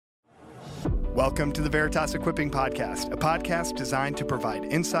Welcome to the Veritas Equipping Podcast, a podcast designed to provide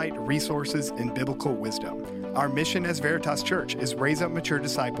insight, resources, and biblical wisdom. Our mission as Veritas Church is raise up mature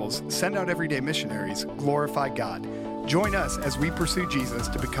disciples, send out everyday missionaries, glorify God. Join us as we pursue Jesus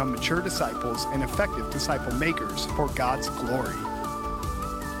to become mature disciples and effective disciple makers for God's glory.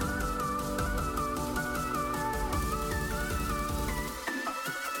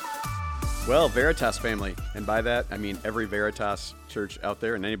 Well, Veritas family, and by that I mean every Veritas church out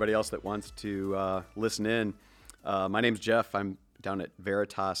there and anybody else that wants to listen in. My name's Jeff. I'm down at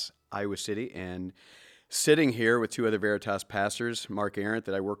Veritas, Iowa City, and sitting here with two other Veritas pastors, Mark Arendt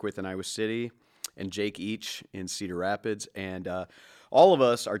that I work with in Iowa City, and Jake Each in Cedar Rapids. And all of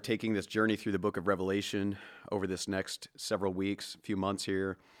us are taking this journey through the book of Revelation over this next several weeks, few months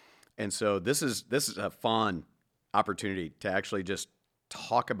here. And so this is a fun opportunity to actually just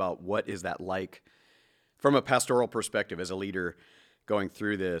talk about what is that like from a pastoral perspective as a leader going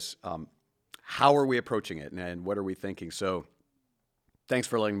through this. How are we approaching it, and what are we thinking? So thanks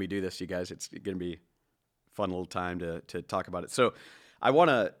for letting me do this, you guys. It's going to be a fun little time to talk about it. So I want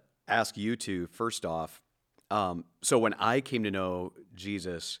to ask you two, first off, so when I came to know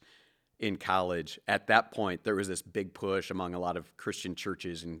Jesus in college, at that point, there was this big push among a lot of Christian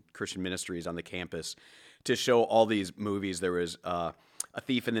churches and Christian ministries on the campus to show all these movies. There was A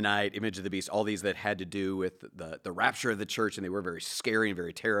Thief in the Night, Image of the Beast, all these that had to do with the rapture of the church, and they were very scary and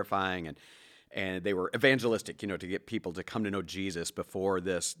very terrifying, and they were evangelistic, to get people to come to know Jesus before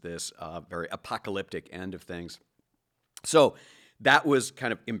this very apocalyptic end of things. So that was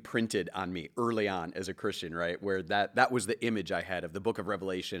kind of imprinted on me early on as a Christian, right? Where that was the image I had of the book of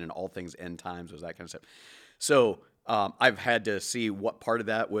Revelation and all things end times, was that kind of stuff. So I've had to see what part of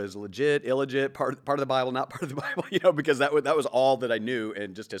that was legit, illegit, part of the Bible, not part of the Bible, because that was all that I knew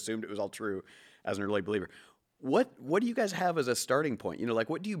and just assumed it was all true as an early believer. What do you guys have as a starting point?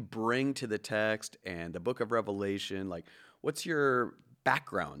 What do you bring to the text and the book of Revelation? Like, what's your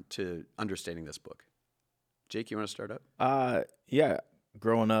background to understanding this book? Jake, you want to start up? Yeah.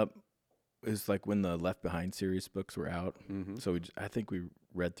 Growing up is like when the Left Behind series books were out. Mm-hmm. So I think we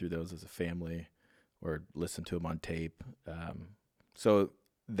read through those as a family or listened to them on tape. So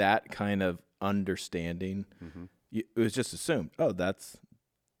that kind of understanding, it was just assumed, that's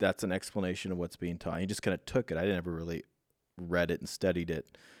an explanation of what's being taught. You just kind of took it. I never really read it and studied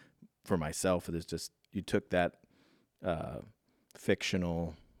it for myself. It was just, you took that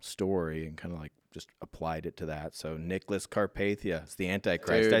fictional story and kind of like just applied it to that. So Nicholas Carpathia is the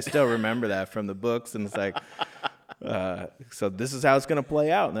Antichrist. Dude. I still remember that from the books, and it's like, so this is how it's going to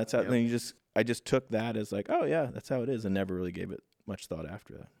play out. And that's how, then I just took that as like, oh yeah, that's how it is, and never really gave it much thought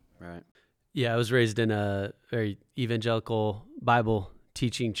after that. Right. Yeah, I was raised in a very evangelical Bible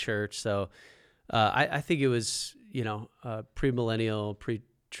teaching church, so I think it was, premillennial,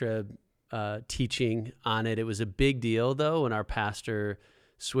 pre-trib teaching on it. It was a big deal though when our pastor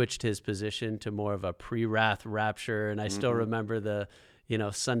switched his position to more of a pre-wrath rapture, and I still remember the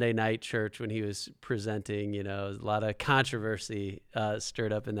Sunday night church when he was presenting, a lot of controversy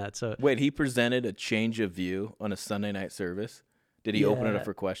stirred up in that. So wait, he presented a change of view on a Sunday night service? Did he open it up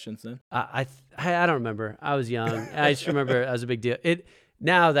for questions then? I don't remember. I was young. I just remember it was a big deal.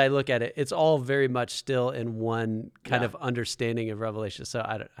 Now that I look at it, it's all very much still in one kind of understanding of Revelation. So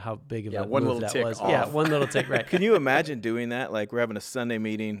I don't know how big of a one move little that was. Off. Yeah, one little tick, right. Can you imagine doing that? Like, we're having a Sunday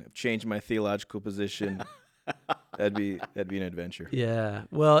meeting, changed my theological position. That'd be an adventure. Yeah.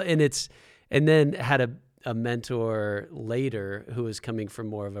 Well, and then had a mentor later who was coming from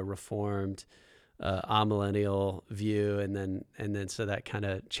more of a reformed amillennial view, and then so that kind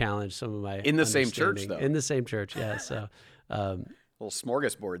of challenged some of my in the same church though. In the same church, yeah. So little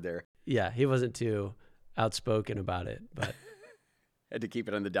smorgasbord there. Yeah, he wasn't too outspoken about it, but had to keep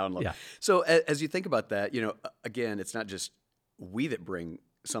it on the down low. Yeah. So as you think about that, again, it's not just we that bring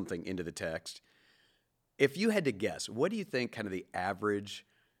something into the text. If you had to guess, what do you think kind of the average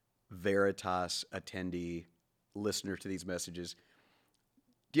Veritas attendee, listener to these messages,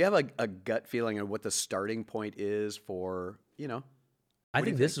 do you have a gut feeling on what the starting point is for, I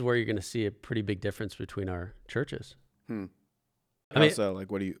think this is where you're going to see a pretty big difference between our churches. I mean, also, like,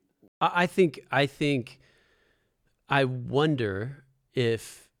 what do you... I wonder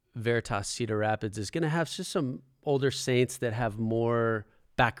if Veritas Cedar Rapids is going to have just some older saints that have more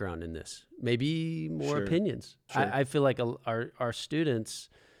background in this, maybe more opinions. Sure. I feel like our students,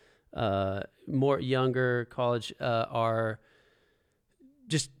 more younger college, are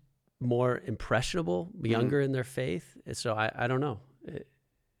just more impressionable, younger in their faith. So I don't know.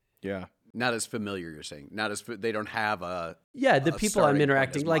 Yeah. Not as familiar, you're saying. They don't have a... Yeah, the people I'm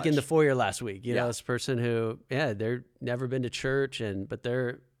interacting, like in the foyer last week, Yeah. This person who, they're never been to church, but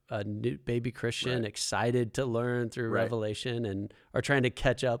they're a new baby Christian, excited to learn through Revelation, and are trying to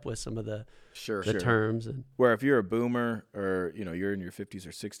catch up with some of the terms. And where if you're a boomer, or you're in your 50s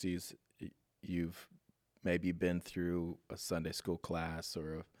or 60s, you've maybe been through a Sunday school class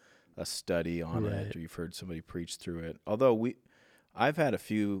or a study on it, or you've heard somebody preach through it. Although I've had a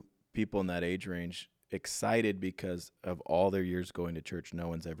few people in that age range excited because of all their years going to church, no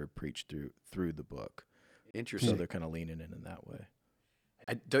one's ever preached through the book. Interesting. So they're kind of leaning in that way.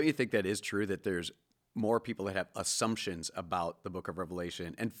 Don't you think that is true, that there's more people that have assumptions about the book of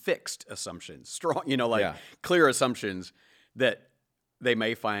Revelation, and fixed assumptions, strong, clear assumptions that they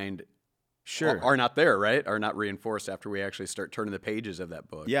may find are not there, right? Are not reinforced after we actually start turning the pages of that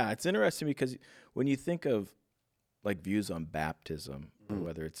book. Yeah, it's interesting because when you think of like views on baptism, or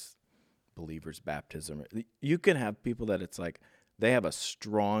whether it's believers' baptism, you can have people that it's like they have a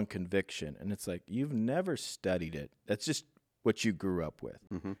strong conviction, and it's like you've never studied it. That's just what you grew up with.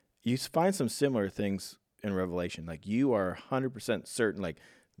 Mm-hmm. You find some similar things in Revelation. Like you are 100% certain, like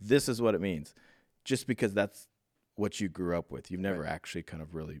this is what it means, just because that's what you grew up with. You've never actually kind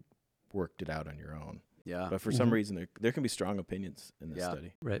of really worked it out on your own. Yeah. But for some reason, there can be strong opinions in this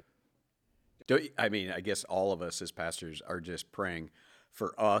study. Right. I guess all of us as pastors are just praying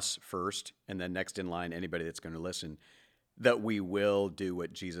for us first, and then next in line, anybody that's going to listen, that we will do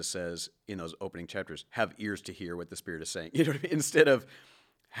what Jesus says in those opening chapters, have ears to hear what the Spirit is saying. You know what I mean? Instead of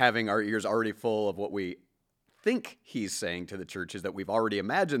having our ears already full of what we think he's saying to the churches, that we've already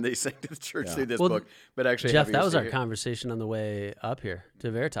imagined that he's saying to the church through this book, but actually, Jeff, that was our conversation on the way up here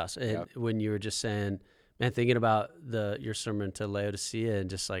to Veritas, when you were just saying, man, thinking about your sermon to Laodicea, and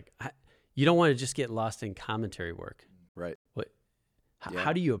just like, you don't want to just get lost in commentary work. Right.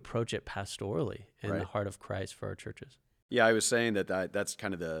 How do you approach it pastorally in the heart of Christ for our churches? Yeah, I was saying that's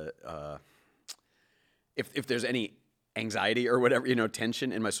kind of the, if there's any anxiety or whatever,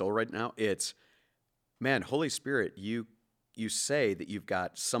 tension in my soul right now, it's, man, Holy Spirit, you say that you've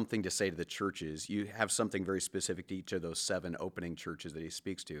got something to say to the churches. You have something very specific to each of those 7 opening churches that he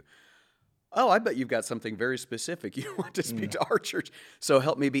speaks to. Oh, I bet you've got something very specific you want to speak to our church. So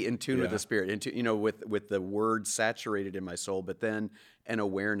help me be in tune with the Spirit, with the word saturated in my soul, but then an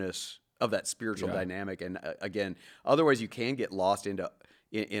awareness of that spiritual dynamic. And again, otherwise you can get lost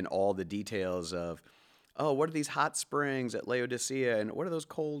in all the details of, oh, what are these hot springs at Laodicea, and what are those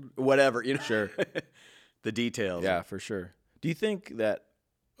cold, whatever, Sure. The details. Yeah, for sure. Do you think that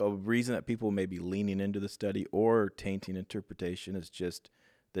a reason that people may be leaning into the study or tainting interpretation is just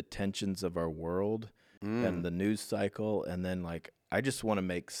the tensions of our world and the news cycle, and then like I just want to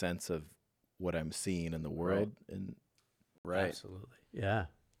make sense of what I'm seeing in the world? Right. Absolutely. Yeah.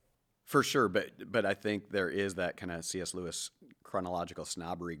 For sure, but I think there is that kind of C.S. Lewis chronological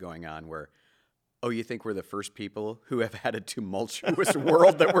snobbery going on where, oh, you think we're the first people who have had a tumultuous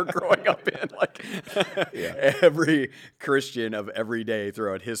world that we're growing up in? Like every Christian of every day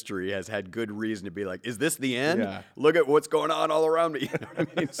throughout history has had good reason to be like, is this the end? Yeah. Look at what's going on all around me. You know what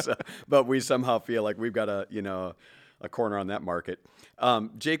I mean? So, but we somehow feel like we've got a corner on that market.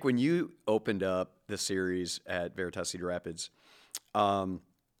 Jake, when you opened up the series at Veritas Cedar Rapids,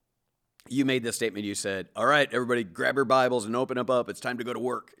 you made this statement. You said, all right, everybody grab your Bibles and open them up. It's time to go to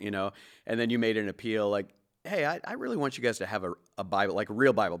work, And then you made an appeal like, hey, I really want you guys to have a Bible, like a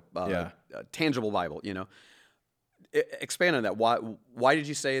real Bible, a tangible Bible, Expand on that. Why did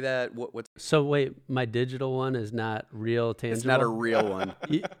you say that? So wait, my digital one is not real tangible? It's not a real one.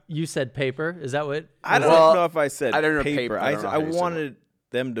 You said paper? Is that what? I don't know if I said I don't know paper. I wanted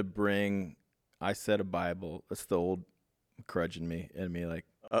them to bring, I said a Bible. That's the old crudge in me. Like,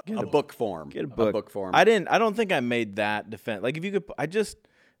 a book form. Get a book form. I don't think I made that defense. Like if you could, I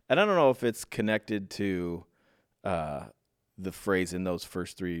don't know if it's connected to the phrase in those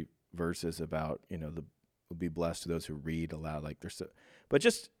first 3 verses about, will be blessed to those who read aloud. Like but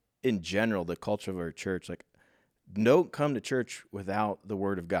just in general, the culture of our church, like don't come to church without the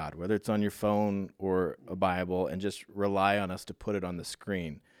Word of God, whether it's on your phone or a Bible, and just rely on us to put it on the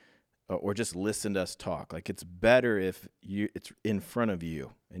screen. Or just listen to us talk. Like it's better if it's in front of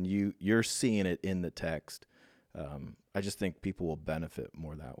you and you're seeing it in the text. I just think people will benefit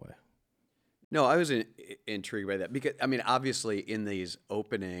more that way. No, I was intrigued by that because obviously in these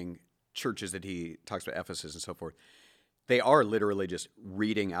opening churches that he talks about, Ephesus and so forth, they are literally just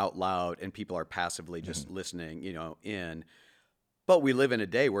reading out loud and people are passively just listening, in. But we live in a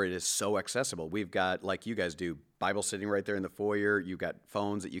day where it is so accessible. We've got, like you guys do, Bible sitting right there in the foyer. You've got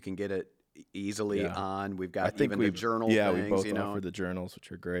phones that you can get it easily on. We've got the journal things. Yeah, we both offer the journals,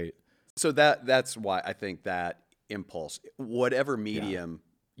 which are great. So that's why I think that impulse, whatever medium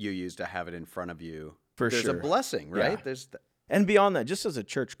you use to have it in front of you, there's a blessing, right? Yeah. And beyond that, just as a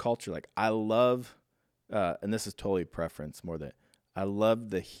church culture, like I love, and this is totally preference more than, I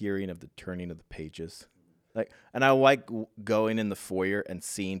love the hearing of the turning of the pages. Like, and I like going in the foyer and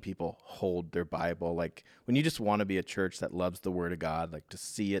seeing people hold their Bible. Like when you just want to be a church that loves the Word of God, like to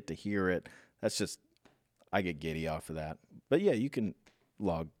see it, to hear it, that's just, I get giddy off of that. But yeah, you can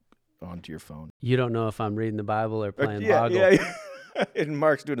log onto your phone. You don't know if I'm reading the Bible or playing yeah, Boggle. yeah. And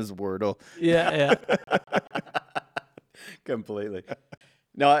Mark's doing his Wordle. Yeah. Completely.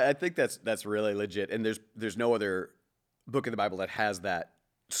 No, I think that's really legit. And there's no other book in the Bible that has that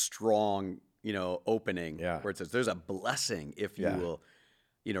strong, opening where it says there's a blessing if you will,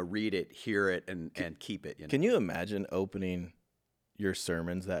 read it, hear it, and keep it. Can you imagine opening your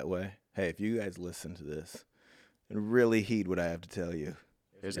sermons that way? Hey, if you guys listen to this and really heed what I have to tell you,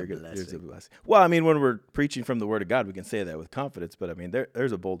 there's a blessing. Well, I mean, when we're preaching from the Word of God, we can say that with confidence. But I mean,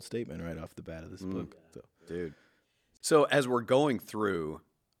 there's a bold statement right off the bat of this book. So. Dude. So as we're going through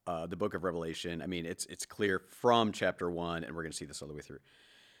the book of Revelation, I mean, it's clear from chapter 1, and we're going to see this all the way through.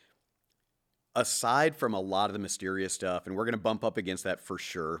 Aside from a lot of the mysterious stuff, and we're going to bump up against that for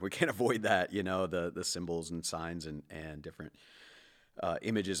sure. We can't avoid that, the symbols and signs and different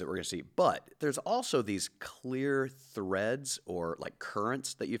images that we're going to see. But there's also these clear threads or like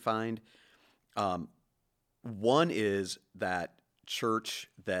currents that you find. One is that church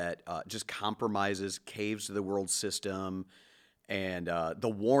that just compromises, caves to the world system, and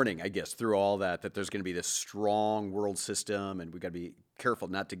the warning, I guess, through all that there's going to be this strong world system, and we've got to be careful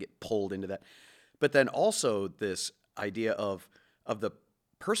not to get pulled into that. But then also this idea of the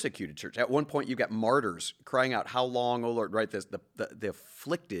persecuted church. At one point, you've got martyrs crying out, "How long, O Lord?" Right? The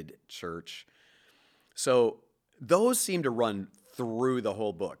afflicted church. So those seem to run through the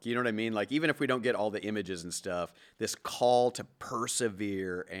whole book. You know what I mean? Like, even if we don't get all the images and stuff, this call to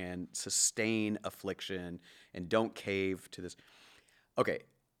persevere and sustain affliction and don't cave to this. Okay,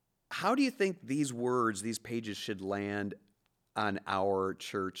 how do you think these words, these pages should land on our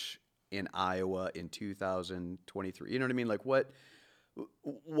church in Iowa in 2023? You know what I mean? Like,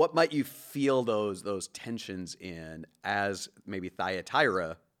 what might you feel those tensions in as maybe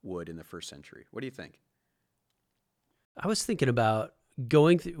Thyatira would in the first century? What do you think? I was thinking about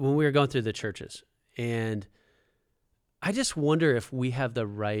when we were going through the churches, and I just wonder if we have the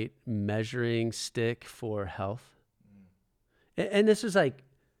right measuring stick for health. And this was like,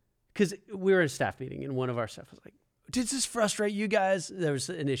 because we were in a staff meeting, and one of our staff was like, "Does this frustrate you guys?" There was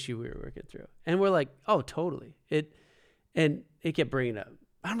an issue we were working through, and we're like, "Oh, totally." It kept bringing up,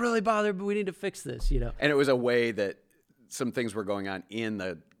 "I'm really bothered, but we need to fix this," And it was a way that some things were going on in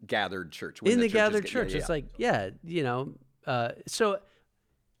the gathered church. In the gathered church. It's like, so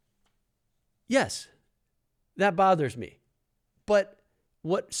yes, that bothers me. But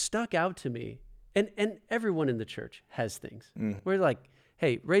what stuck out to me, and everyone in the church has things. We're like,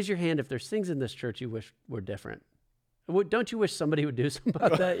 hey, raise your hand if there's things in this church you wish were different. Don't you wish somebody would do something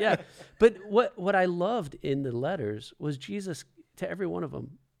about that? Yeah. But what I loved in the letters was Jesus, to every one of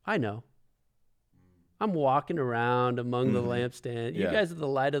them, I know. I'm walking around among the lampstand. You guys are the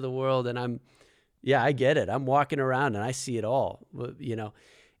light of the world, and I get it. I'm walking around and I see it all,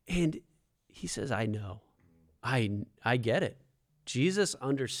 And he says, I know. I get it. Jesus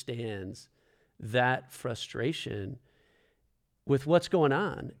understands that frustration with what's going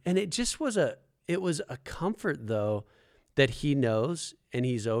on. And it just was a comfort, though, that he knows and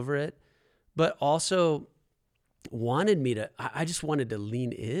he's over it, but also I just wanted to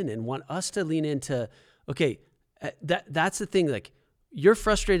lean in and want us to lean into, okay, that's the thing. Like, you're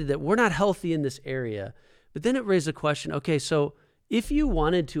frustrated that we're not healthy in this area, but then it raised a question. Okay, so if you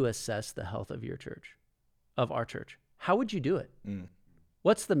wanted to assess the health of your church, of our church, how would you do it?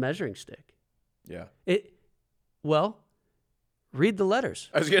 What's the measuring stick? Yeah. Read the letters.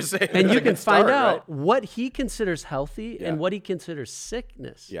 I was going to say. And you can find out what he considers healthy and what he considers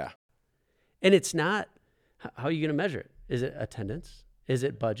sickness. Yeah. And it's not, how are you going to measure it? Is it attendance? Is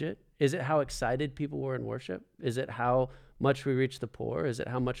it budget? Is it how excited people were in worship? Is it how much we reach the poor? Is it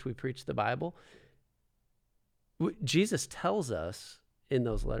how much we preach the Bible? Jesus tells us in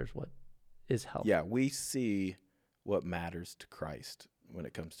those letters what is health. Yeah, we see what matters to Christ when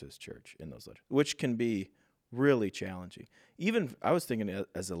it comes to his church in those letters, which can be really challenging. Even, I was thinking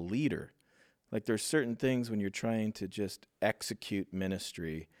as a leader, like there's certain things when you're trying to just execute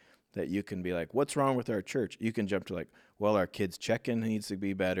ministry that you can be like, what's wrong with our church? You can jump to like, well, our kids' check-in needs to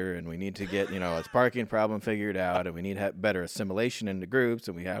be better, and we need to get, its parking problem figured out, and we need to have better assimilation into groups,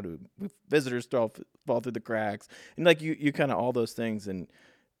 and visitors fall through the cracks. And like you kind of all those things, and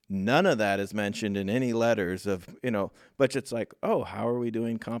None of that is mentioned in any letters of, but it's like, oh, how are we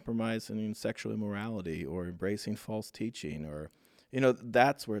doing compromising sexual immorality or embracing false teaching? Or,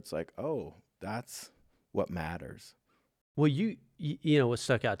 that's where it's like, oh, that's what matters. Well, you know, what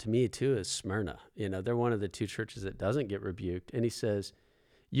stuck out to me too is Smyrna. They're one of the 2 churches that doesn't get rebuked. And he says,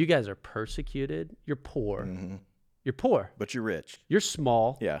 you guys are persecuted. You're poor. Mm-hmm. You're poor. But you're rich. You're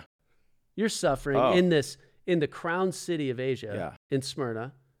small. Yeah. You're suffering in the crown city of Asia, in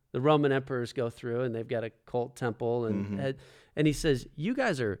Smyrna. The Roman emperors go through and they've got a cult temple. And he says, you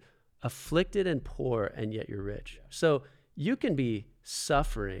guys are afflicted and poor, and yet you're rich. So you can be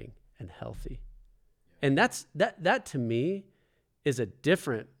suffering and healthy. And that to me is a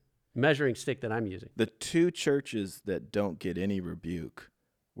different measuring stick that I'm using. The 2 churches that don't get any rebuke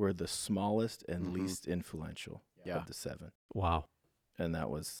were the smallest and least influential of the 7. Wow. And that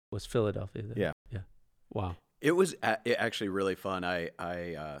was Philadelphia then? Yeah. Wow. It was actually really fun.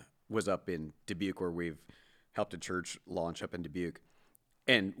 I was up in Dubuque, where we've helped a church launch up in Dubuque,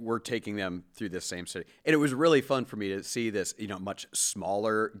 and we're taking them through this same city. And it was really fun for me to see this, much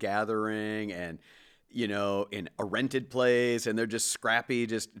smaller gathering, and in a rented place, and they're just scrappy,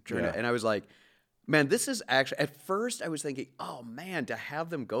 just trying to. And I was like, man, this is actually. At first, I was thinking, oh man, to have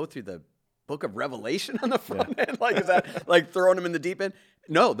them go through the book of Revelation on the front end, like, is that like throwing them in the deep end?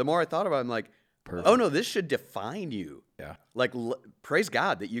 No, the more I thought about it, I'm like, perfect. Oh no, this should define you. Yeah. Like, praise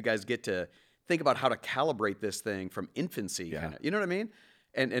God that you guys get to think about how to calibrate this thing from infancy. Yeah. Kinda, you know what I mean?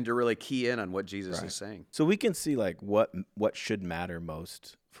 And to really key in on what Jesus is saying. So we can see like what should matter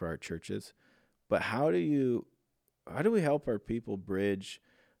most for our churches, but how do we help our people bridge?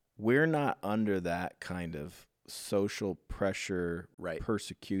 We're not under that kind of social pressure,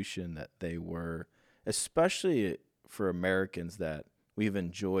 persecution that they were, especially for Americans that we've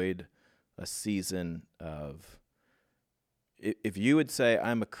enjoyed a season of. If you would say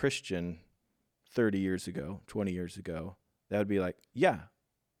I'm a Christian 30 years ago, 20 years ago, that would be like, yeah,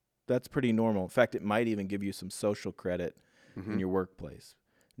 that's pretty normal. In fact, it might even give you some social credit in your workplace.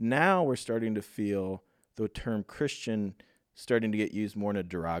 Now we're starting to feel the term Christian starting to get used more in a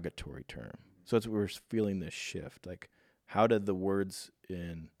derogatory term. So we're feeling this shift. Like, how did the words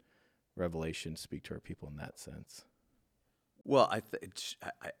in Revelation speak to our people in that sense? Well, I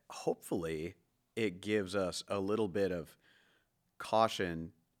hopefully it gives us a little bit of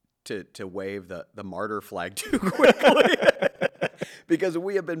caution to wave the martyr flag too quickly, because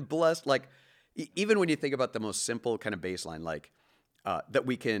we have been blessed. Like, even when you think about the most simple kind of baseline, like that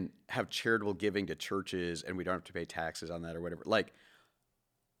we can have charitable giving to churches and we don't have to pay taxes on that or whatever. Like,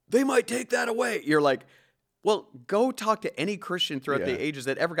 they might take that away. You're like, well, go talk to any Christian throughout the ages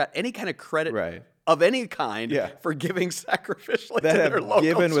that ever got any kind of credit of any kind for giving sacrificially that to their local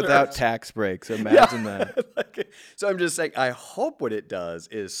given church. Without tax breaks. Imagine that. So I'm just saying, I hope what it does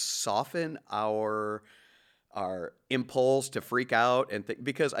is soften our impulse to freak out and think,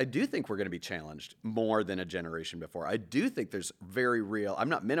 because I do think we're going to be challenged more than a generation before. I do think there's very real. I'm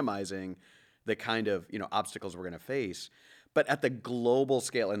not minimizing the kind of obstacles we're going to face. But at the global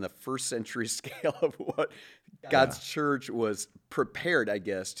scale and the first century scale of what God's church was prepared, I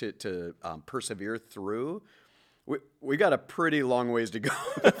guess, to persevere through, we got a pretty long ways to go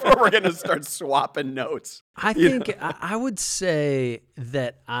before we're going to start swapping notes. I think I would say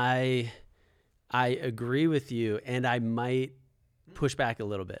that I agree with you, and I might push back a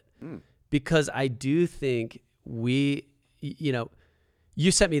little bit because I do think you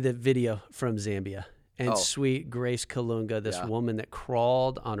sent me the video from Zambia. And sweet Grace Kalunga, this woman that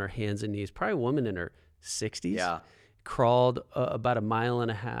crawled on her hands and knees, probably a woman in her 60s, crawled about 1.5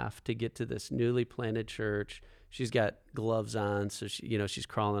 miles to get to this newly planted church. She's got gloves on, so she's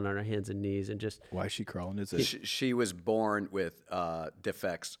crawling on her hands and knees, and just. Why is she crawling? Is it? She was born with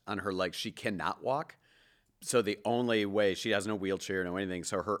defects on her legs. She cannot walk, so the only way, she has no wheelchair, no anything.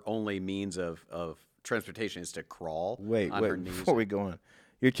 So her only means of transportation is to crawl. On her knees. Before we go on,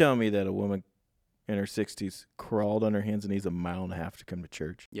 you're telling me that a woman in her 60s crawled on her hands and knees 1.5 miles to come to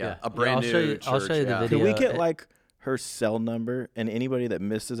church. Yeah, a brand new church. I'll show you the video. Can we get like her cell number, and anybody that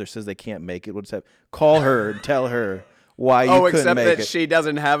misses or says they can't make it, we'll just call her and tell her why you couldn't make it. Except that she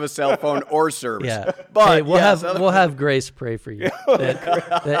doesn't have a cell phone or service. Yeah, but hey, we'll have Grace pray for you.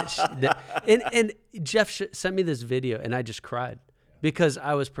 And Jeff sent me this video, and I just cried because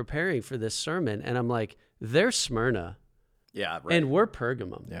I was preparing for this sermon, and I'm like, they're Smyrna, and we're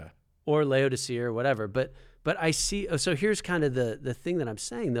Pergamum. Or Laodicea or whatever. But I see, so here's kind of the thing that I'm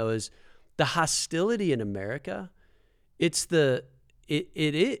saying though, is the hostility in America. It's it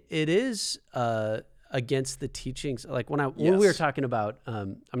is against the teachings. Like when we were talking about,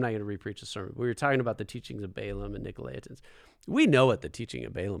 I'm not going to repreach the sermon. We were talking about the teachings of Balaam and Nicolaitans. We know what the teaching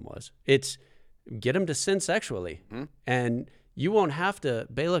of Balaam was. It's get them to sin sexually, and you won't have to.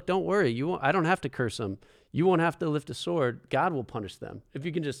 Balak, don't worry. I don't have to curse them. You won't have to lift a sword. God will punish them if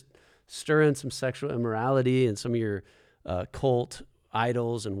you can just stir in some sexual immorality and some of your cult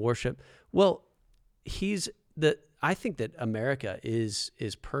idols and worship. Well, I think that America is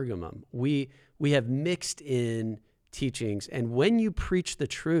Pergamum. We have mixed in teachings, and when you preach the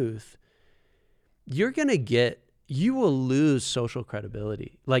truth, you will lose social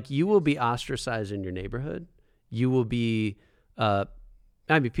credibility. Like, you will be ostracized in your neighborhood. You will be,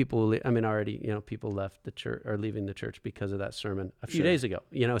 people left the church or leaving the church because of that sermon a few days ago.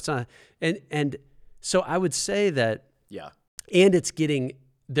 It's not, and so I would say that, and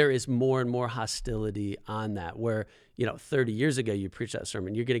there is more and more hostility on that, where, 30 years ago you preach that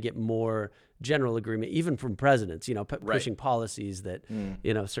sermon, you're going to get more general agreement, even from presidents, pushing policies that,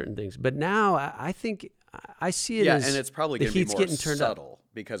 certain things. But now I think I see it as, and it's probably going to be more subtle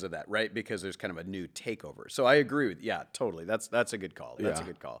because of that, right? Because there's kind of a new takeover. So I agree with, totally. That's a good call. That's a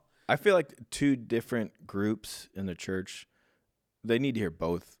good call. I feel like two different groups in the church, they need to hear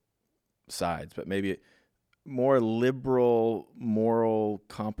both sides, but maybe more liberal, moral,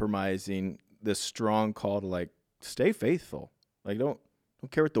 compromising, this strong call to, like, stay faithful. Like, don't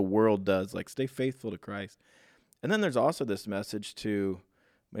care what the world does. Like, stay faithful to Christ. And then there's also this message to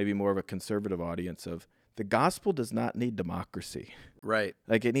maybe more of a conservative audience of the gospel does not need democracy. Right.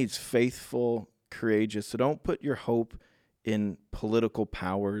 Like, it needs faithful, courageous. So don't put your hope in political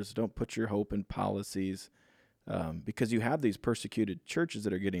powers. Don't put your hope in policies, because you have these persecuted churches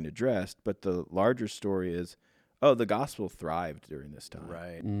that are getting addressed. But the larger story is, the gospel thrived during this time.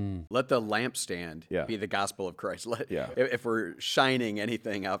 Right. Let the lampstand be the gospel of Christ. If we're shining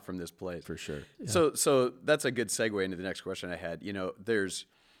anything out from this place. For sure. Yeah. So that's a good segue into the next question I had. There's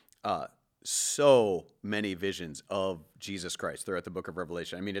so many visions of Jesus Christ throughout the book of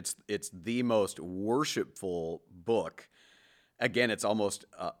Revelation. I mean, it's the most worshipful book. Again, it's almost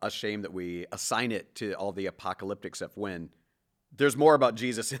a shame that we assign it to all the apocalyptic stuff when there's more about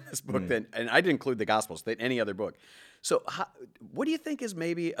Jesus in this book than, and I didn't include the Gospels, than any other book. So what do you think is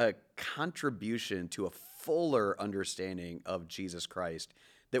maybe a contribution to a fuller understanding of Jesus Christ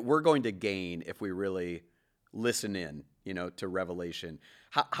that we're going to gain if we really listen in, to Revelation?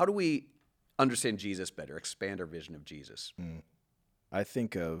 How do we understand Jesus better, expand our vision of Jesus? I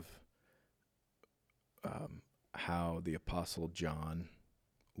think of how the Apostle John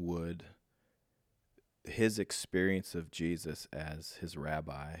would, his experience of Jesus as his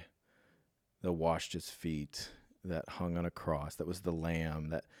rabbi that washed his feet, that hung on a cross, that was the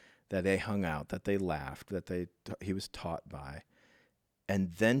lamb that they hung out, that they laughed, that he was taught by,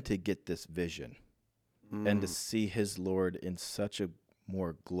 and then to get this vision and to see his Lord in such a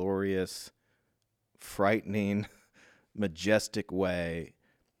more glorious, frightening, majestic way.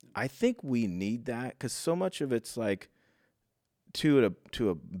 I think we need that, because so much of it's like, to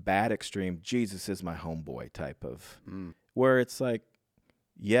a bad extreme, Jesus is my homeboy type of, where it's like,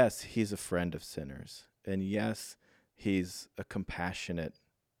 yes, he's a friend of sinners, and yes, he's a compassionate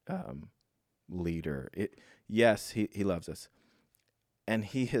leader. Yes, he loves us, and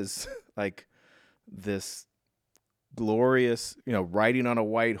he is like this glorious, riding on a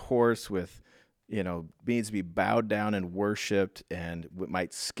white horse with, means to be bowed down and worshipped, and what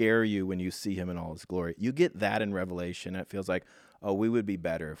might scare you when you see him in all his glory. You get that in Revelation. It feels like, we would be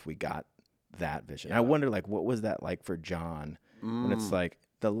better if we got that vision. Yeah. I wonder, like, what was that like for John? When it's like,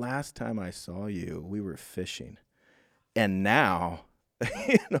 the last time I saw you, we were fishing. And now,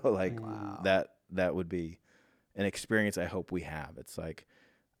 wow. that would be an experience I hope we have. It's like,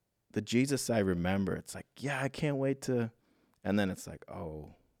 the Jesus I remember, it's like, I can't wait to, and then it's like,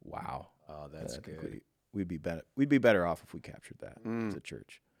 oh, wow. Oh, that's good. We'd be better off if we captured that as a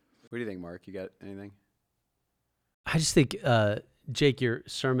church. What do you think, Mark? You got anything? I just think, Jake, your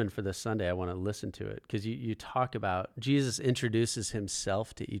sermon for this Sunday, I want to listen to it, because you talk about Jesus introduces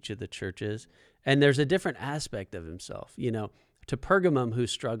himself to each of the churches, and there's a different aspect of himself. To Pergamum,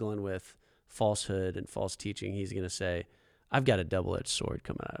 who's struggling with falsehood and false teaching, he's going to say, I've got a double-edged sword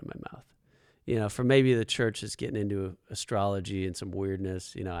coming out of my mouth. For maybe the church is getting into astrology and some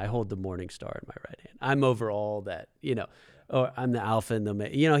weirdness, I hold the morning star in my right hand. I'm over all that, or I'm the Alpha and the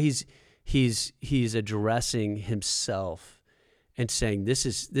Omega. He's addressing himself and saying, this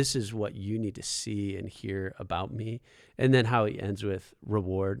is what you need to see and hear about me. And then how he ends with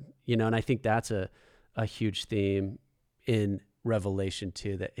reward, and I think that's a huge theme in Revelation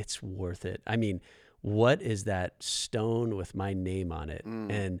too, that it's worth it. I mean, what is that stone with my name on it?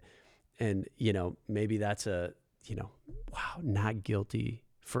 And maybe that's wow, not guilty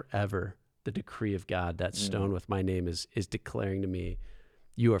forever. The decree of God, that stone with my name is declaring to me,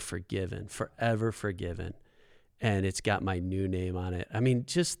 you are forgiven, forever forgiven. And it's got my new name on it. I mean,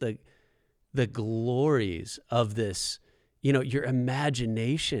 just the glories of this, your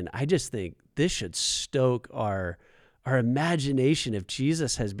imagination. I just think this should stoke our imagination if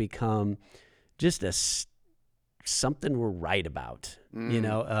Jesus has become just something we're right about,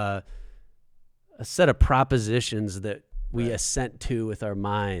 a set of propositions that we assent to with our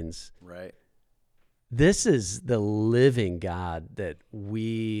minds. Right. This is the living God that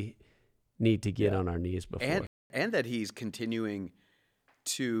we need to get on our knees before. And that he's continuing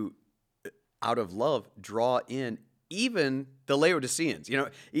to, out of love, draw in even the Laodiceans,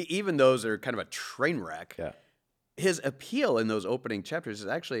 even those are kind of a train wreck. Yeah. His appeal in those opening chapters is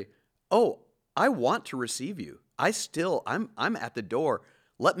actually, oh, I want to receive you. I'm at the door.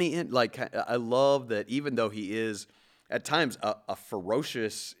 Let me in. Like, I love that even though he is at times a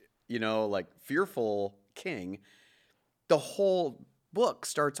ferocious, fearful king, the whole book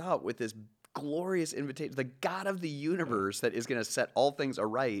starts out with this glorious invitation. The God of the universe that is going to set all things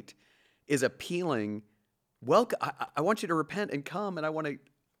aright is appealing. Welcome. I want you to repent and come, and I want to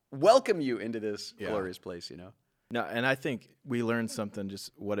welcome you into this glorious place, No, and I think we learned something,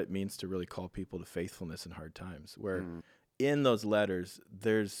 just what it means to really call people to faithfulness in hard times, where in those letters,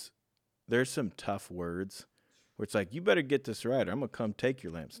 there's some tough words where it's like, you better get this right, or I'm going to come take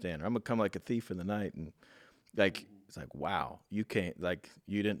your lampstand, or I'm going to come like a thief in the night. And it's like, wow, you can't,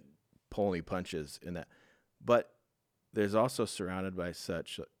 you didn't pull any punches in that. But there's also surrounded by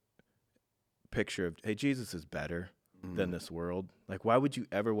such a picture of, hey, Jesus is better than this world. Like, why would you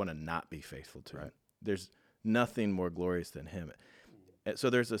ever want to not be faithful to him? There's nothing more glorious than him. And so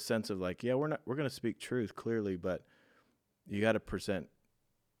there's a sense of we're going to speak truth clearly, but you got to present,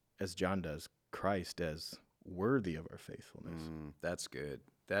 as John does, Christ as worthy of our faithfulness. That's good.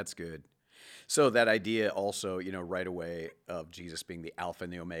 That's good. So that idea also, right away of Jesus being the Alpha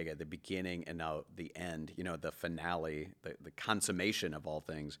and the Omega, the beginning and now the end, the finale, the consummation of all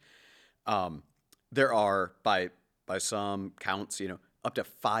things. There are, by some counts, up to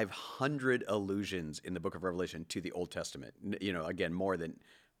 500 allusions in the book of Revelation to the Old Testament. Again,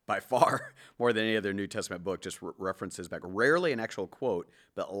 by far more than any other New Testament book, just references back. Rarely an actual quote,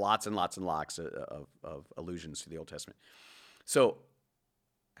 but lots and lots and lots of allusions to the Old Testament. So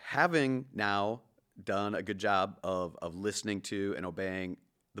having now done a good job of listening to and obeying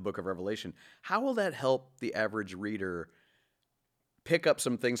the book of Revelation, how will that help the average reader pick up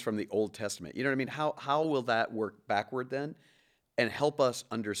some things from the Old Testament? You know what I mean? How will that work backward then and help us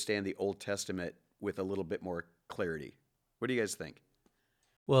understand the Old Testament with a little bit more clarity? What do you guys think?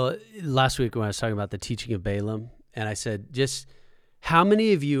 Well, last week when I was talking about the teaching of Balaam, and I said, just how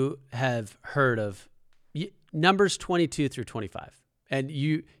many of you have heard of Numbers 22 through 25? And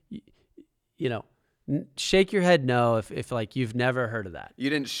you shake your head no if you've never heard of that. You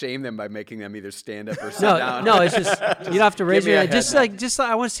didn't shame them by making them either stand up or sit down. No, it's just you don't have to raise your head. Just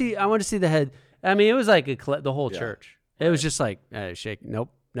I want to see the head. I mean, it was like the whole church. It was just like shake.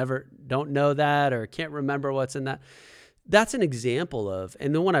 Nope, never. Don't know that or can't remember what's in that. That's an example of.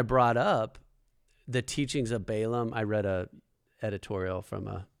 And then when I brought up the teachings of Balaam, I read a editorial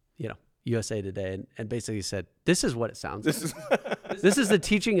from USA Today and basically said, this is what it sounds like. This is the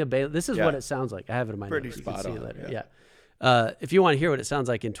teaching of Balaam. This is what it sounds like. I have it in my notes. You can see it later. Yeah. If you want to hear what it sounds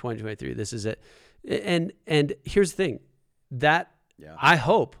like in 2023, this is it. And here's the thing, that I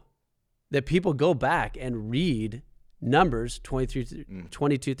hope that people go back and read Numbers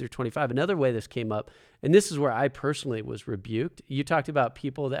 22 through 25. Another way this came up, and this is where I personally was rebuked. You talked about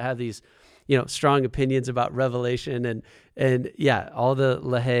people that have these, strong opinions about Revelation and all the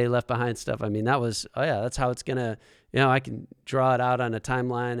LaHaye Left Behind stuff. I mean, that was, that's how it's going to, I can draw it out on a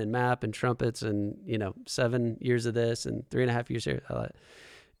timeline and map and trumpets and, 7 years of this and 3.5 years here.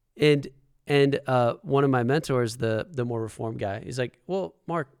 And one of my mentors, the more reformed guy, he's like, well,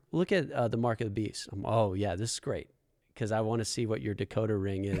 Mark, look at the mark of the beast. This is great, because I want to see what your decoder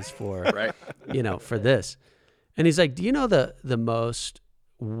ring is for, for this. And he's like, do you know the most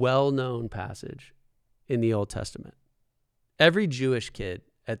well-known passage in the Old Testament? Every Jewish kid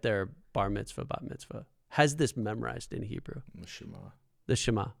at their bar mitzvah, bat mitzvah, has this memorized in Hebrew. The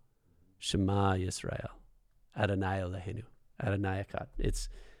Shema. Shema Yisrael. Adonai Eloheinu. Adonai Echad.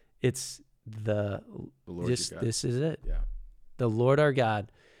 It's the Lord just, this is it. Yeah. The Lord our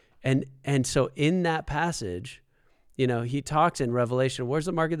God. And so in that passage, he talks in Revelation, where's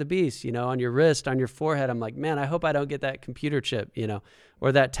the mark of the beast? On your wrist, on your forehead. I'm like, man, I hope I don't get that computer chip,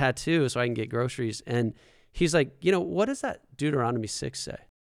 or that tattoo so I can get groceries. And he's like, what does that Deuteronomy 6 say?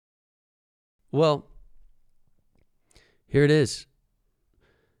 Well, here it is.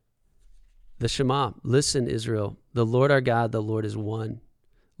 The Shema. Listen, Israel, the Lord our God, the Lord is one.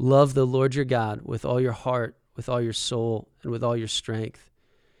 Love the Lord your God with all your heart, with all your soul, and with all your strength.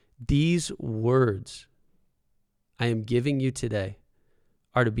 These words I am giving you today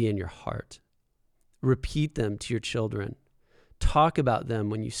are to be in your heart. Repeat them to your children. Talk about them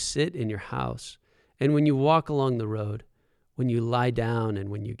when you sit in your house and when you walk along the road, when you lie down and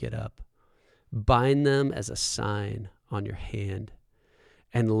when you get up. Bind them as a sign on your hand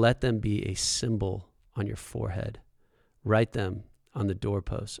and let them be a symbol on your forehead. Write them on the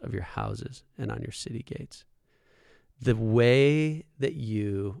doorposts of your houses and on your city gates. The way that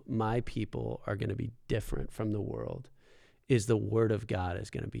you, my people, are going to be different from the world is the word of God is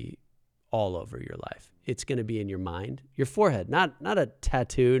going to be all over your life. It's going to be in your mind, your forehead, not a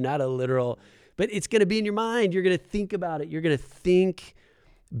tattoo, not a literal, but it's going to be in your mind. You're going to think about it. You're going to think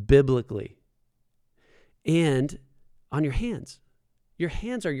biblically. And on your hands. Your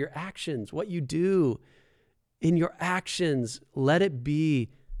hands are your actions, what you do. In your actions, let it be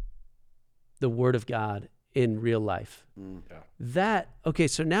the word of God in real life. Okay,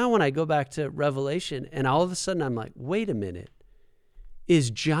 so now when I go back to Revelation and all of a sudden I'm like, wait a minute, is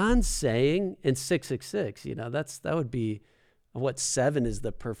John saying in 666, that would be what 7 is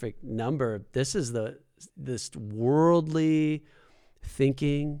the perfect number. This is this worldly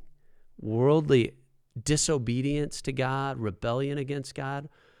thinking, worldly disobedience to God, rebellion against God.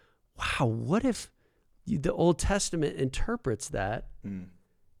 Wow, what if the Old Testament interprets that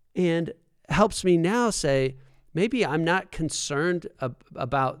and helps me now say, maybe I'm not concerned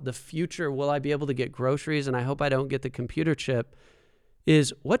about the future. Will I be able to get groceries? And I hope I don't get the computer chip.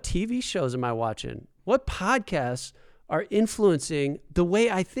 Is what TV shows am I watching? What podcasts are influencing the way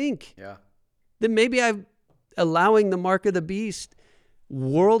I think? Yeah. Then maybe I'm allowing the mark of the beast,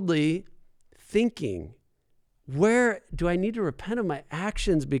 worldly thinking. Where do I need to repent of my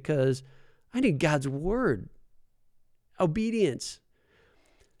actions because I need God's word, obedience?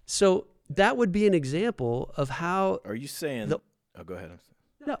 So that would be an example of how. Are you saying? Go ahead.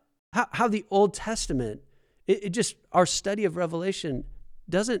 No, how the Old Testament, it just, our study of Revelation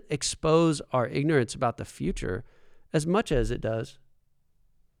doesn't expose our ignorance about the future as much as it does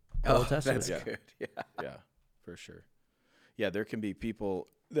the Old Testament. That's good. Yeah, for sure. Yeah, there can be people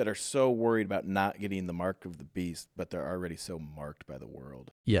that are so worried about not getting the mark of the beast, but they're already so marked by the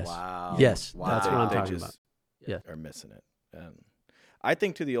world. Yes. Wow. Yes, Wow. that's what I'm They talking just about. Yeah. are missing it. I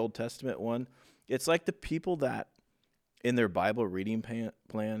think to the Old Testament one, it's like the people that in their Bible reading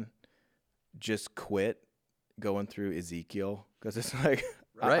plan just quit going through Ezekiel because it's like,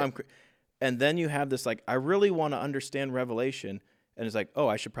 Right. and then you have this like, I really want to understand Revelation, and it's like, oh,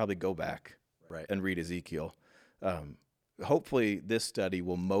 I should probably go back and read Ezekiel. Hopefully this study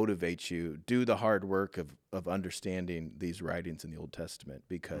will motivate you, do the hard work of understanding these writings in the Old Testament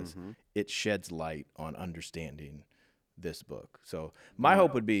because it sheds light on understanding this book. So my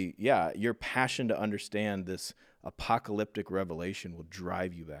hope would be, your passion to understand this apocalyptic revelation will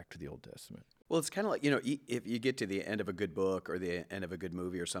drive you back to the Old Testament. Well, it's kind of like, if you get to the end of a good book or the end of a good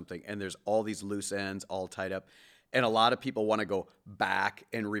movie or something, and there's all these loose ends all tied up, and a lot of people want to go back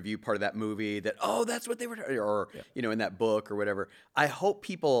and review part of that movie that, that's what they were, or, in that book or whatever. I hope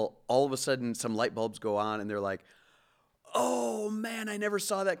people, all of a sudden, some light bulbs go on and they're like, oh man, I never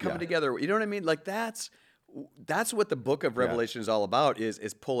saw that coming together. You know what I mean? Like that's what the book of Revelation is all about,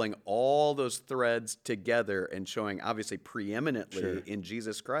 is pulling all those threads together and showing obviously preeminently in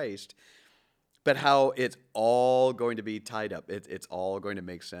Jesus Christ, but how it's all going to be tied up. It's all going to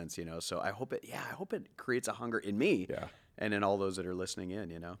make sense, So I hope it creates a hunger in me and in all those that are listening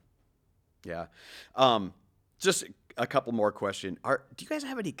in, Yeah. Just a couple more questions. Do you guys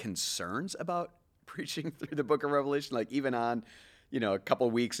have any concerns about preaching through the book of Revelation? Like even on, a couple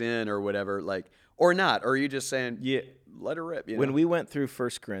weeks in or whatever, like, or not? Or are you just saying, let her rip? When we went through 1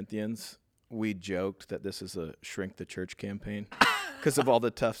 Corinthians, we joked that this is a shrink the church campaign because of all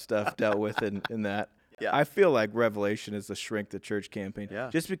the tough stuff dealt with in that. Yeah. I feel like Revelation is a shrink the church campaign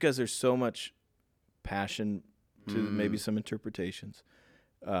just because there's so much passion to maybe some interpretations.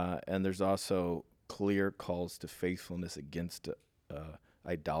 And there's also clear calls to faithfulness against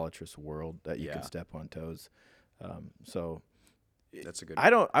idolatrous world that you can step on toes. So that's a good.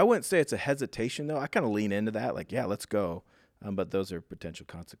 I wouldn't say it's a hesitation though. I kind of lean into that, like, let's go. But those are potential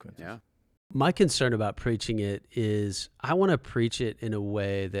consequences. Yeah. My concern about preaching it is I want to preach it in a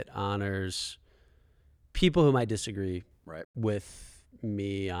way that honors people who might disagree with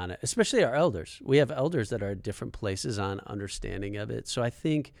me on it, especially our elders. We have elders that are at different places on understanding of it. So I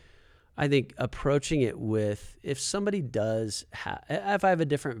think I think approaching it with, if somebody does if I have a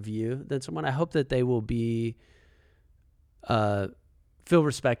different view than someone, I hope that they will be, feel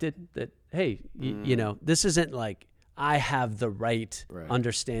respected, that, hey, you know, this isn't like I have the right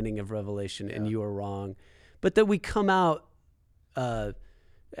understanding of Revelation and you are wrong, but that we come out,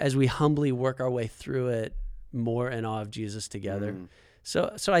 as we humbly work our way through it, more in awe of Jesus together. So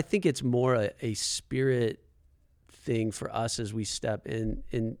I think it's more a spirit thing for us as we step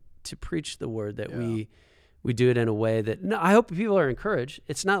in to preach the word, that we do it in a way that, no, I hope people are encouraged.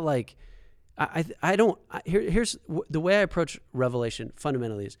 It's not like here's the way I approach Revelation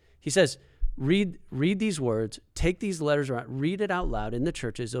fundamentally is, he says, read these words, take these letters around, read it out loud in the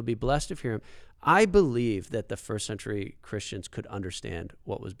churches. They'll be blessed if you hear them. I believe that the first century Christians could understand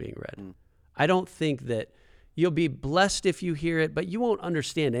what was being read. I don't think that you'll be blessed if you hear it, but you won't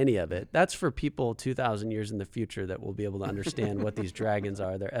understand any of it. That's for people 2,000 years in the future that will be able to understand what these dragons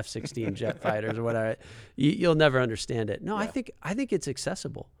are, their F-16 jet fighters or whatever. You'll never understand it. No, I think it's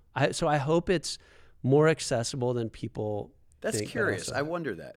accessible. So I hope it's more accessible than people That's think. curious. I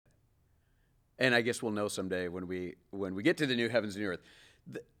wonder that. And I guess we'll know someday when we get to the new heavens and new earth.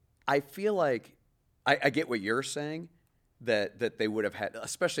 I feel like I get what you're saying, that they would have had,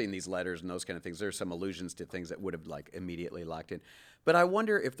 especially in these letters and those kind of things, there's some allusions to things that would have like immediately locked in. But I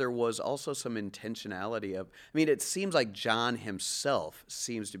wonder if there was also some intentionality of, I mean, it seems like John himself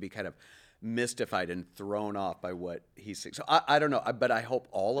seems to be kind of mystified and thrown off by what he's saying. So I don't know, but I hope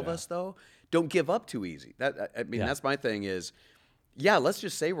all of us, though, don't give up too easy. That's my thing is, let's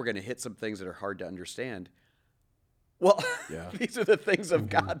just say we're going to hit some things that are hard to understand. Well, these are the things of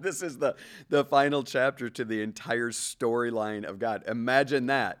God. This is the final chapter to the entire storyline of God. Imagine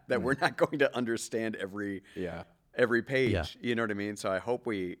that we're not going to understand every page. Yeah. You know what I mean? So I hope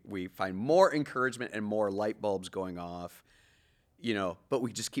we find more encouragement and more light bulbs going off, you know, but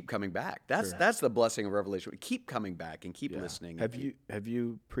we just keep coming back. That's the blessing of Revelation. We keep coming back and keep listening. Have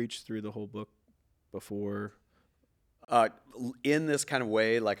you preached through the whole book before? In this kind of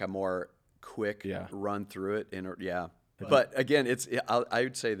way, like a more quick run through it. But again, I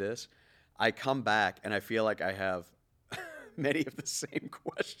would say this. I come back and I feel like I have many of the same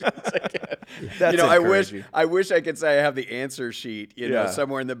questions again. That's I wish I could say I have the answer sheet,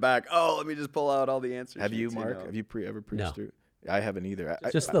 somewhere in the back. Oh, let me just pull out all the answers. Have you, Mark? Have you ever preached through? I haven't either.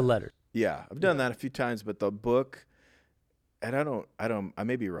 Just the letter. Yeah, I've done that a few times, but the book, and I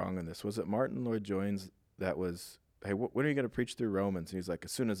may be wrong on this. Was it Martin Lloyd-Jones that was, hey, when are you going to preach through Romans? And he's like,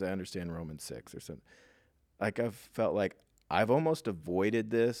 as soon as I understand Romans 6 or something. Like, I've felt like I've almost avoided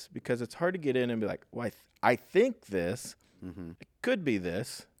this because it's hard to get in and be like, well, I think this, it could be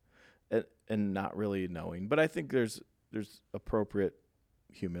this, and not really knowing. But I think there's appropriate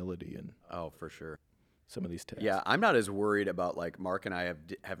humility in for sure some of these texts. Yeah, I'm not as worried about like Mark and I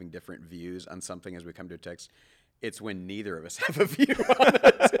having different views on something as we come to a text. It's when neither of us have a view on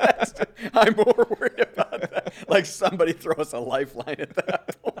a text. I'm more worried about that. Like somebody throw us a lifeline at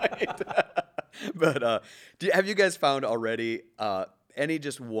that point. But have you guys found already any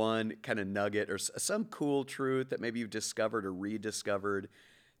just one kind of nugget or some cool truth that maybe you've discovered or rediscovered,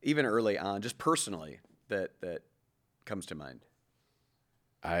 even early on, just personally, that comes to mind?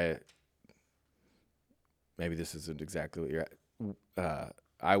 Maybe this isn't exactly what you're at.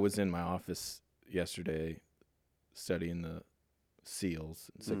 I was in my office yesterday studying the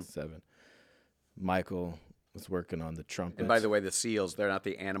seals in 6 and 7. Michael was working on the trumpets. And by the way, the seals, they're not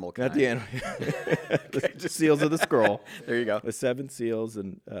the animal kind. Not the animal. The seals of the scroll. There you go. The 7 seals.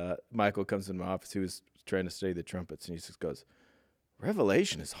 And Michael comes into my office. He was trying to study the trumpets. And he just goes,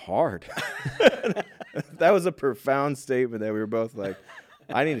 Revelation is hard. That was a profound statement that we were both like,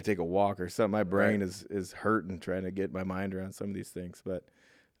 I need to take a walk or something. My brain is hurting trying to get my mind around some of these things. But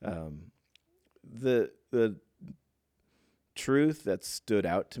the truth that stood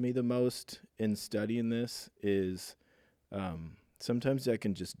out to me the most in studying this is sometimes I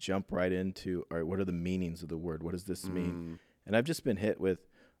can just jump right into, all right, what are the meanings of the word? What does this mean? And I've just been hit with,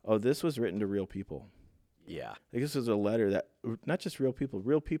 this was written to real people. Yeah. Like this was a letter that, not just real people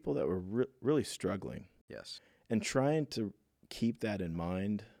that were really struggling. Yes. And trying to keep that in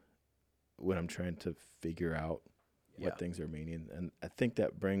mind when I'm trying to figure out what things are meaning. And I think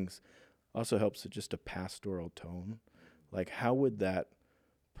that also helps with just a pastoral tone. Like, how would that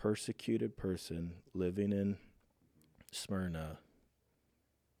persecuted person living in Smyrna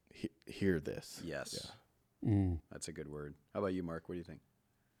hear this? Yes. Yeah. That's a good word. How about you, Mark? What do you think?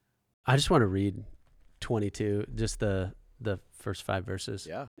 I just want to read 22, just the first 5 verses.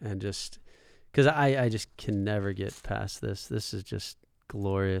 Yeah. And just, because I just can never get past this. This is just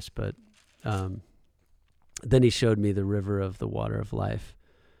glorious. But then he showed me the river of the water of life,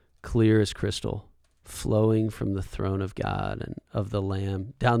 clear as crystal, flowing from the throne of God and of the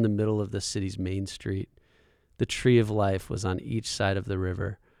Lamb down the middle of the city's main street. The tree of life was on each side of the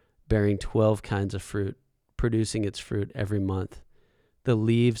river, bearing 12 kinds of fruit, producing its fruit every month. The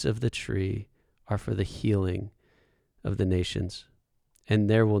leaves of the tree are for the healing of the nations, and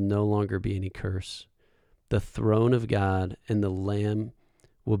there will no longer be any curse. The throne of God and the Lamb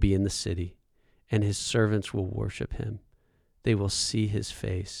will be in the city, and his servants will worship him. They will see his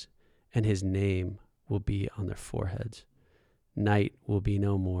face, and his name will be on their foreheads. Night will be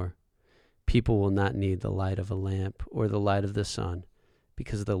no more. People will not need the light of a lamp or the light of the sun,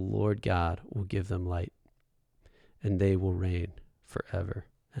 because the Lord God will give them light, and they will reign forever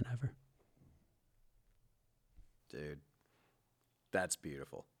and ever. Dude, that's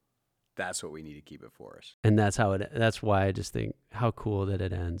beautiful. That's what we need to keep it for us. And that's why I just think how cool that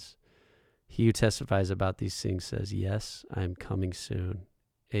it ends. He who testifies about these things says, yes, I am coming soon.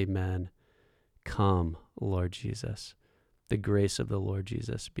 Amen. Come, Lord Jesus. The grace of the Lord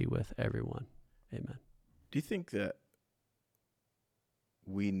Jesus be with everyone. Amen. Do you think that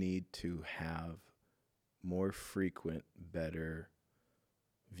we need to have more frequent, better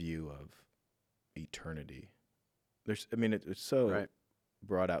view of eternity? It's so right.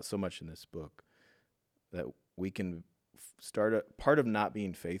 brought out so much in this book that we can start part of not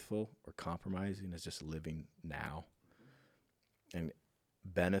being faithful or compromising is just living now and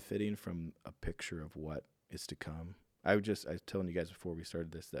benefiting from a picture of what is to come. I was telling you guys before we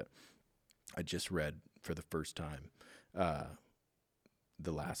started this that I just read for the first time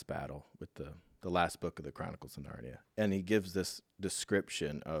The Last Battle with the last book of the Chronicles of Narnia, and he gives this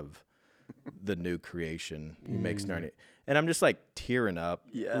description of the new creation. He makes Narnia, and I'm just like tearing up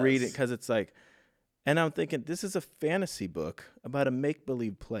reading because it's like, and I'm thinking this is a fantasy book about a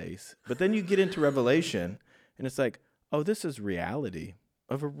make-believe place, but then you get into Revelation, and it's like, oh, this is reality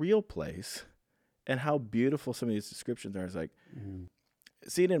of a real place, and how beautiful some of these descriptions are. It's like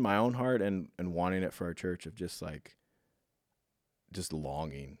seeing it in my own heart and wanting it for our church of just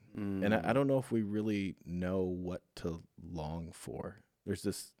longing. And I don't know if we really know what to long for. There's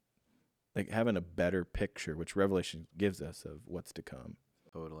this, like, having a better picture, which Revelation gives us, of what's to come.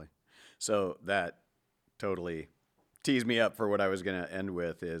 Totally. So that totally teased me up for what I was going to end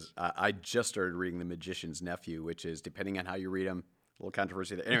with is I just started reading The Magician's Nephew, which is, depending on how you read them, a little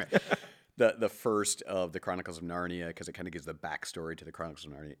controversy there. Anyway, the first of the Chronicles of Narnia, because it kind of gives the backstory to the Chronicles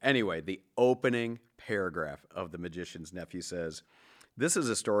of Narnia. Anyway, the opening paragraph of The Magician's Nephew says, "This is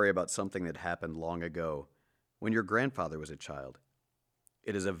a story about something that happened long ago when your grandfather was a child.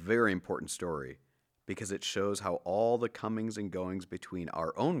 It is a very important story because it shows how all the comings and goings between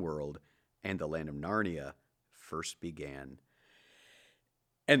our own world and the land of Narnia first began."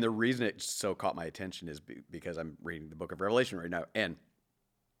 And the reason it so caught my attention is because I'm reading the book of Revelation right now. And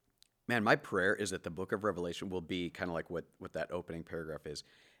man, my prayer is that the book of Revelation will be kind of like what that opening paragraph is.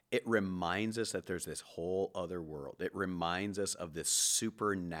 It reminds us that there's this whole other world. It reminds us of this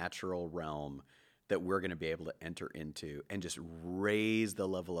supernatural realm that we're going to be able to enter into and just raise the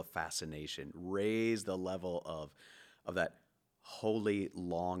level of fascination, raise the level of that holy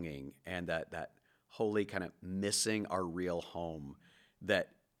longing and that holy kind of missing our real home that,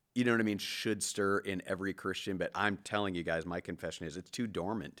 you know what I mean, should stir in every Christian. But I'm telling you guys, my confession is it's too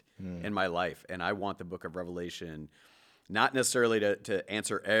dormant in my life. And I want the book of Revelation not necessarily to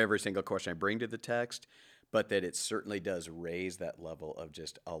answer every single question I bring to the text, but that it certainly does raise that level of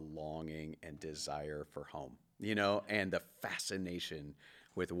just a longing and desire for home, you know, and the fascination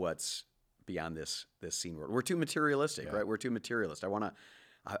with what's beyond this seen world. We're too materialistic, right? We're too materialist. I want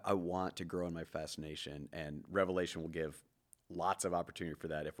to grow in my fascination, and Revelation will give lots of opportunity for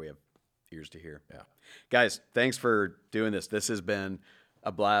that if we have ears to hear. Yeah. Guys, thanks for doing this. This has been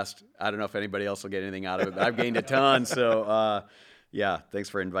a blast. I don't know if anybody else will get anything out of it, but I've gained a ton. So, yeah, thanks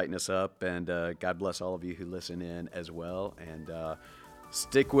for inviting us up, and God bless all of you who listen in as well, and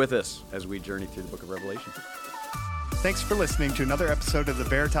stick with us as we journey through the book of Revelation. Thanks for listening to another episode of the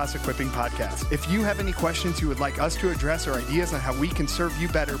Veritas Equipping Podcast. If you have any questions you would like us to address or ideas on how we can serve you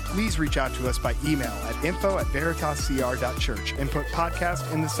better, please reach out to us by email at info@veritascr.church and put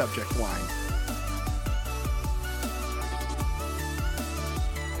podcast in the subject line.